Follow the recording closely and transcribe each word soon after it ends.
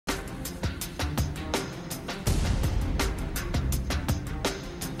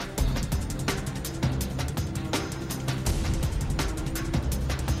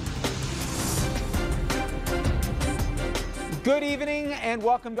Good evening and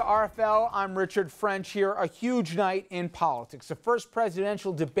welcome to RFL. I'm Richard French here. A huge night in politics. The first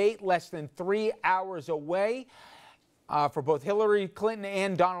presidential debate less than 3 hours away. For both Hillary Clinton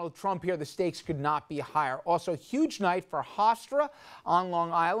and Donald Trump here, the stakes could not be higher. Also, huge night for Hofstra on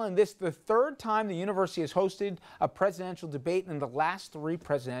Long Island. This is the third time the university has hosted a presidential debate in the last 3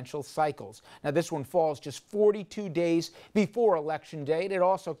 presidential cycles. Now, this one falls just 42 days before Election Day. It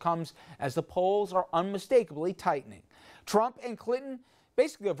also comes as the polls are unmistakably tightening. Trump and Clinton,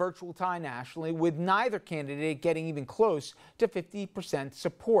 basically a virtual tie nationally, with neither candidate getting even close to 50%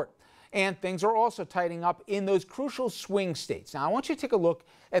 support. And things are also tightening up in those crucial swing states. Now, I want you to take a look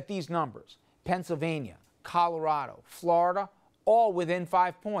at these numbers. Pennsylvania, Colorado, Florida, all within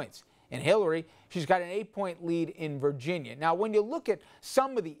 5 points. And Hillary, she's got an 8-point lead in Virginia. Now, when you look at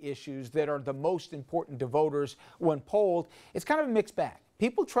some of the issues that are the most important to voters when polled, it's kind of a mixed bag.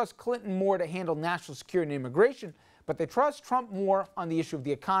 People trust Clinton more to handle national security and immigration, but they trust Trump more on the issue of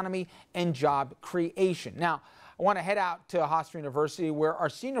the economy and job creation. Now, I want to head out to Hofstra University, where our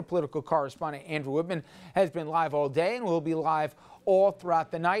senior political correspondent, Andrew Whitman, has been live all day and will be live all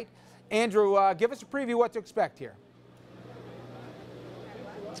throughout the night. Andrew, give us a preview what to expect here.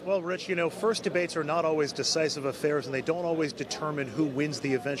 Well, Rich, you know, first debates are not always decisive affairs, and they don't always determine who wins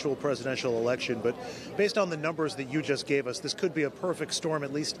the eventual presidential election. But based on the numbers that you just gave us, this could be a perfect storm,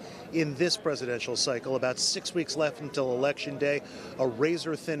 at least in this presidential cycle. About 6 weeks left until Election Day, a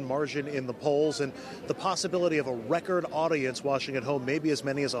razor-thin margin in the polls, and the possibility of a record audience watching at home, maybe as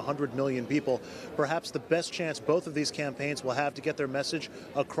many as 100 million people. Perhaps the best chance both of these campaigns will have to get their message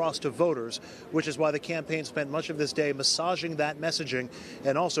across to voters, which is why the campaign spent much of this day massaging that messaging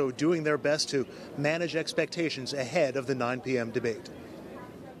and also doing their best to manage expectations ahead of the 9 p.m. debate.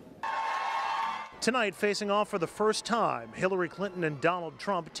 Tonight, facing off for the first time, Hillary Clinton and Donald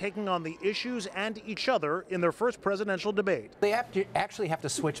Trump taking on the issues and each other in their first presidential debate. They actually have to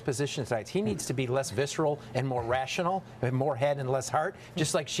switch positions tonight. He needs to be less visceral and more rational, and more head and less heart,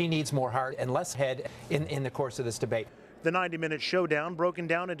 just like she needs more heart and less head in the course of this debate. The 90-minute showdown broken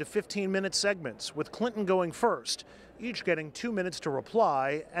down into 15-minute segments, with Clinton going first, each getting 2 minutes to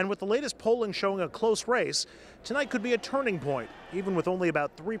reply, and with the latest polling showing a close race, tonight could be a turning point, even with only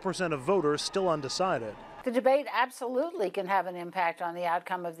about 3% of voters still undecided. The debate absolutely can have an impact on the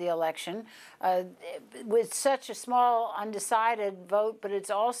outcome of the election with such a small undecided vote, but it's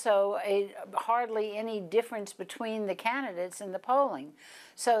also hardly any difference between the candidates in the polling,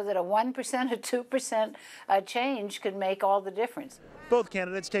 so that a 1% or 2% change could make all the difference. Both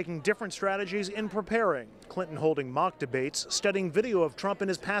candidates taking different strategies in preparing. Clinton holding mock debates, studying video of Trump in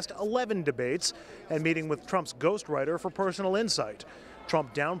his past 11 debates, and meeting with Trump's ghostwriter for personal insight.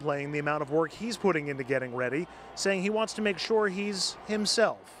 Trump downplaying the amount of work he's putting into getting ready, saying he wants to make sure he's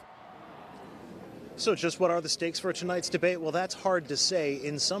himself. So just what are the stakes for tonight's debate? Well, that's hard to say.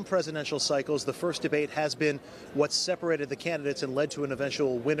 In some presidential cycles, the first debate has been what separated the candidates and led to an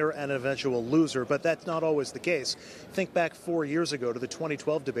eventual winner and an eventual loser, but that's not always the case. Think back 4 years ago to the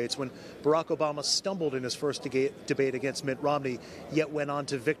 2012 debates when Barack Obama stumbled in his first debate against Mitt Romney, yet went on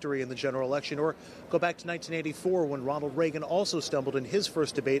to victory in the general election. Or go back to 1984 when Ronald Reagan also stumbled in his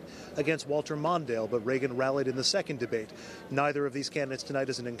first debate against Walter Mondale, but Reagan rallied in the second debate. Neither of these candidates tonight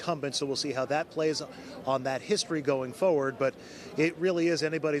is an incumbent, so we'll see how that plays on that history going forward, but it really is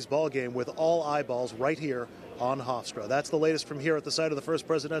anybody's ballgame with all eyeballs right here on Hofstra. That's the latest from here at the site of the first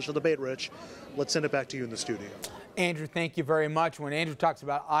presidential debate, Rich. Let's send it back to you in the studio. Andrew, thank you very much. When Andrew talks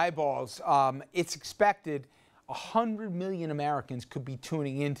about eyeballs, it's expected 100 million Americans could be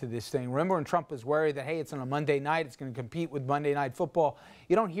tuning into this thing. Remember when Trump was worried that, hey, it's on a Monday night, it's going to compete with Monday Night Football?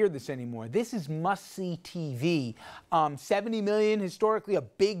 You don't hear this anymore. This is must-see TV. 70 million, historically a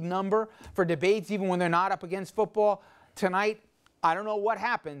big number for debates, even when they're not up against football. Tonight, I don't know what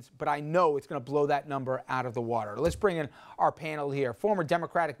happens, but I know it's going to blow that number out of the water. Let's bring in our panel here. Former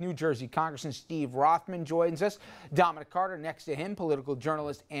Democratic New Jersey Congressman Steve Rothman joins us. Dominic Carter next to him, political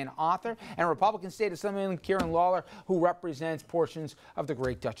journalist and author. And Republican State Assemblyman Kieran Lawler, who represents portions of the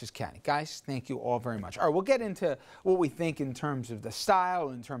great Dutchess County. Guys, thank you all very much. All right, we'll get into what we think in terms of the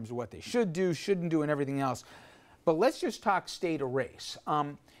style, in terms of what they should do, shouldn't do, and everything else. But let's just talk state of race.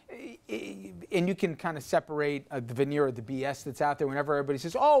 And you can kind of separate the veneer of the BS that's out there whenever everybody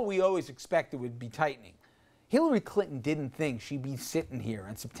says, oh, we always expect it would be tightening. Hillary Clinton didn't think she'd be sitting here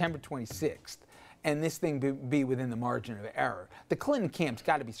on September 26th and this thing be within the margin of error. The Clinton camp's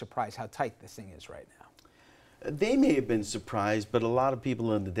got to be surprised how tight this thing is right now. They may have been surprised, but a lot of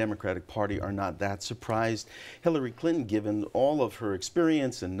people in the Democratic Party are not that surprised. Hillary Clinton, given all of her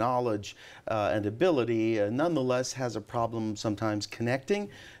experience and knowledge and ability, nonetheless has a problem sometimes connecting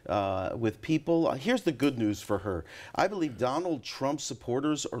with people. Here's the good news for her. I believe Donald Trump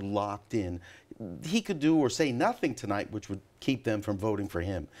supporters are locked in. He could do or say nothing tonight which would keep them from voting for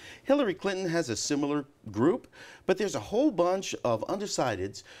him. Hillary Clinton has a similar group, but there's a whole bunch of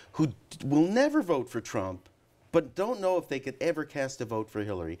undecideds who will never vote for Trump but don't know if they could ever cast a vote for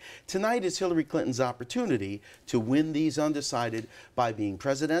Hillary. Tonight is Hillary Clinton's opportunity to win these undecided by being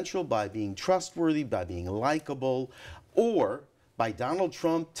presidential, by being trustworthy, by being likable, or by Donald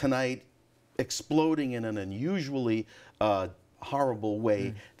Trump tonight exploding in an unusually horrible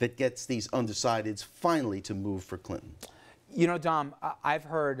way that gets these undecideds finally to move for Clinton. You know, Dom, I've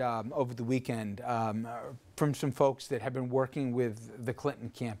heard over the weekend from some folks that have been working with the Clinton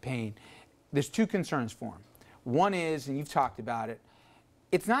campaign, there's two concerns for him. One is, and you've talked about it,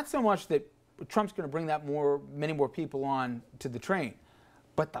 it's not so much that Trump's going to bring that many more people on to the train,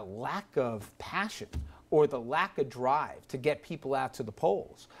 but the lack of passion or the lack of drive to get people out to the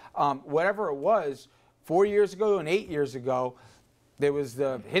polls. Whatever it was, 4 years ago and 8 years ago, there was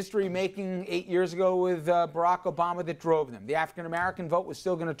the history-making 8 years ago with Barack Obama that drove them. The African-American vote was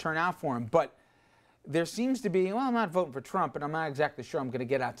still going to turn out for him, but there seems to be, well, I'm not voting for Trump, but I'm not exactly sure I'm going to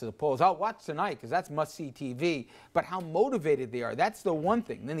get out to the polls. I'll watch tonight because that's must-see TV. But how motivated they are, that's the one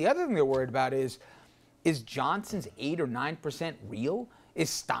thing. Then the other thing they're worried about is Johnson's 8 or 9% real?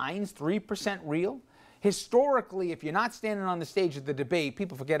 Is Stein's 3% real? Historically, if you're not standing on the stage of the debate,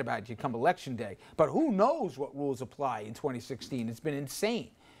 people forget about it come election day. But who knows what rules apply in 2016? It's been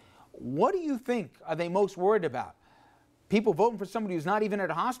insane. What do you think are they most worried about? People voting for somebody who's not even at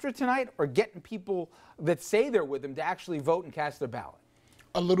Hofstra tonight, or getting people that say they're with them to actually vote and cast their ballot?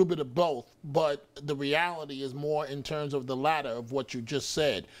 A little bit of both, but the reality is more in terms of the latter of what you just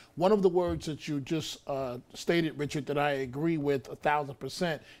said. One of the words that you just stated, Richard, that I agree with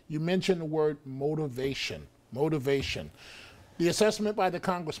 1,000%, you mentioned the word motivation. Motivation. The assessment by the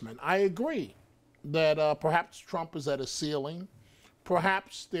congressman, I agree that perhaps Trump is at a ceiling.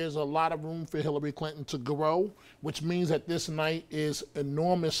 Perhaps there's a lot of room for Hillary Clinton to grow, which means that this night is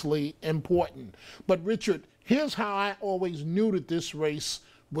enormously important. But Richard, here's how I always knew that this race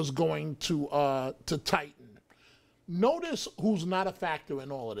was going to tighten. Notice who's not a factor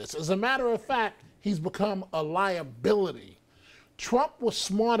in all of this. As a matter of fact, he's become a liability. Trump was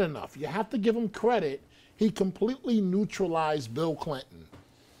smart enough. You have to give him credit. He completely neutralized Bill Clinton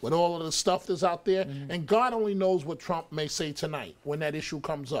with all of the stuff that's out there. And God only knows what Trump may say tonight when that issue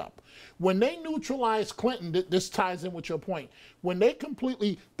comes up. When they neutralized Clinton, this ties in with your point, when they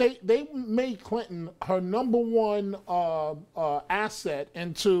completely, they made Clinton her #1 asset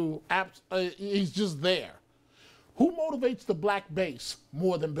into, he's just there. Who motivates the black base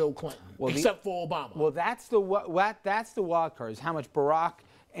more than Bill Clinton, except for Obama? Well, that's the wild card, is how much Barack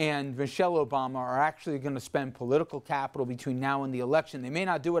and Michelle Obama are actually going to spend political capital between now and the election. They may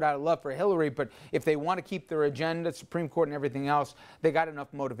not do it out of love for Hillary, but if they want to keep their agenda, Supreme Court and everything else, they got enough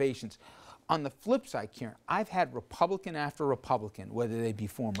motivations. On the flip side, Karen, I've had Republican after Republican, whether they be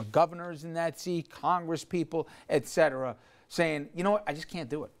former governors in that seat, Congress people, etc., saying, you know what, I just can't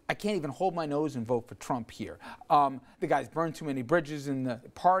do it. I can't even hold my nose and vote for Trump here. The guy's burned too many bridges in the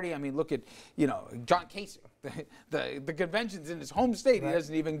party. I mean, look at, John Kasich. The conventions in his home state, right. He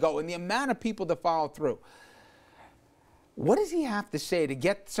doesn't even go. And the amount of people that follow through. What does he have to say to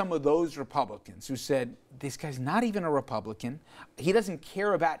get some of those Republicans who said, this guy's not even a Republican, he doesn't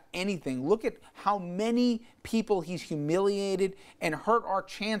care about anything. Look at how many people he's humiliated and hurt our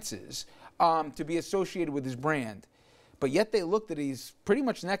chances to be associated with his brand. But yet they look that he's pretty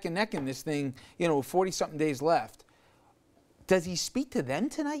much neck and neck in this thing, 40-something days left. Does he speak to them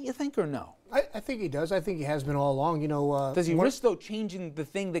tonight, you think, or no? I think he does. I think he has been all along. Does he risk, though, changing the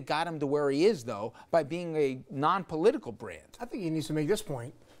thing that got him to where he is, though, by being a non-political brand? I think he needs to make this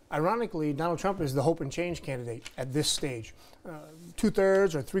point. Ironically, Donald Trump is the hope and change candidate at this stage.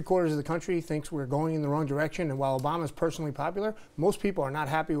 2/3 or 3/4 of the country thinks we're going in the wrong direction, and while Obama is personally popular, most people are not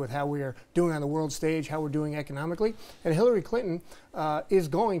happy with how we are doing on the world stage, how we're doing economically. And Hillary Clinton is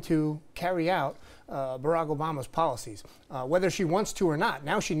going to carry out Barack Obama's policies, whether she wants to or not.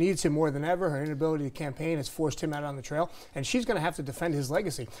 Now she needs him more than ever. Her inability to campaign has forced him out on the trail, and she's going to have to defend his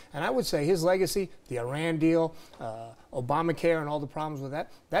legacy. And I would say his legacy, the Iran deal, Obamacare and all the problems with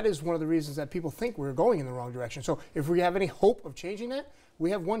that, that is one of the reasons that people think we're going in the wrong direction. So if we have any hope of changing that,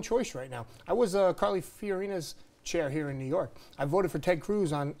 we have one choice right now. I was Carly Fiorina's chair here in New York. I voted for Ted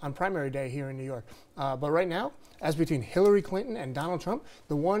Cruz on primary day here in New York. But right now, as between Hillary Clinton and Donald Trump,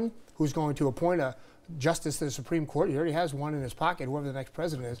 the one who's going to appoint a justice to the Supreme Court. He already has one in his pocket, whoever the next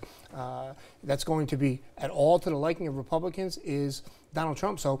president is. That's going to be at all to the liking of Republicans is Donald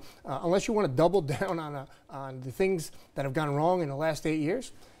Trump. So unless you want to double down on the things that have gone wrong in the last 8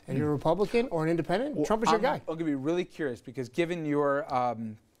 years, and you're a Republican or an independent, well, Trump is your guy. I'm going to be really curious because given your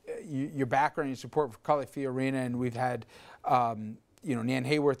background and your support for Carly Fiorina, and we've had Nan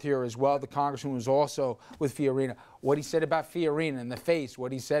Hayworth here as well, the congressman was also with Fiorina. What he said about Fiorina in the face,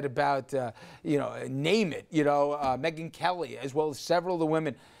 what he said about name it, Megyn Kelly, as well as several of the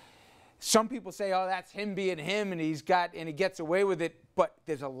women. Some people say, oh, that's him being him, and he gets away with it. But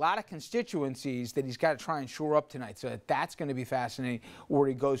there's a lot of constituencies that he's got to try and shore up tonight. So that's going to be fascinating where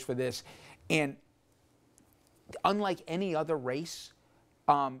he goes for this. And unlike any other race,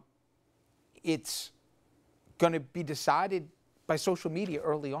 it's going to be decided by social media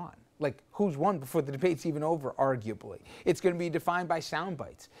early on. Like who's won before the debate's even over, arguably. It's going to be defined by sound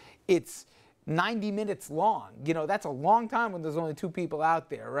bites. It's 90 minutes long. That's a long time when there's only two people out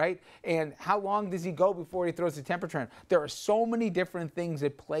there, right? And how long does he go before he throws the temper tantrum? There are so many different things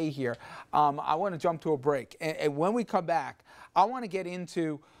at play here. I want to jump to a break. And when we come back, I want to get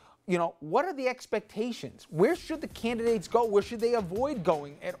into, what are the expectations? Where should the candidates go? Where should they avoid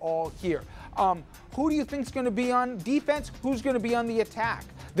going at all here? Who do you think is going to be on defense? Who's going to be on the attack?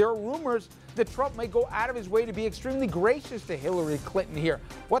 There are rumors that Trump may go out of his way to be extremely gracious to Hillary Clinton here.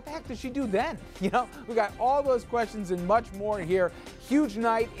 What the heck does she do then? We got all those questions and much more here. Huge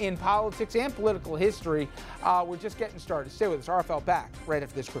night in politics and political history. We're just getting started. Stay with us. RFL back right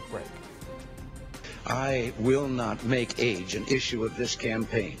after this quick break. I will not make age an issue of this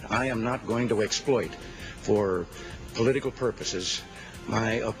campaign. I am not going to exploit for political purposes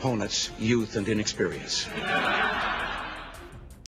my opponent's youth and inexperience.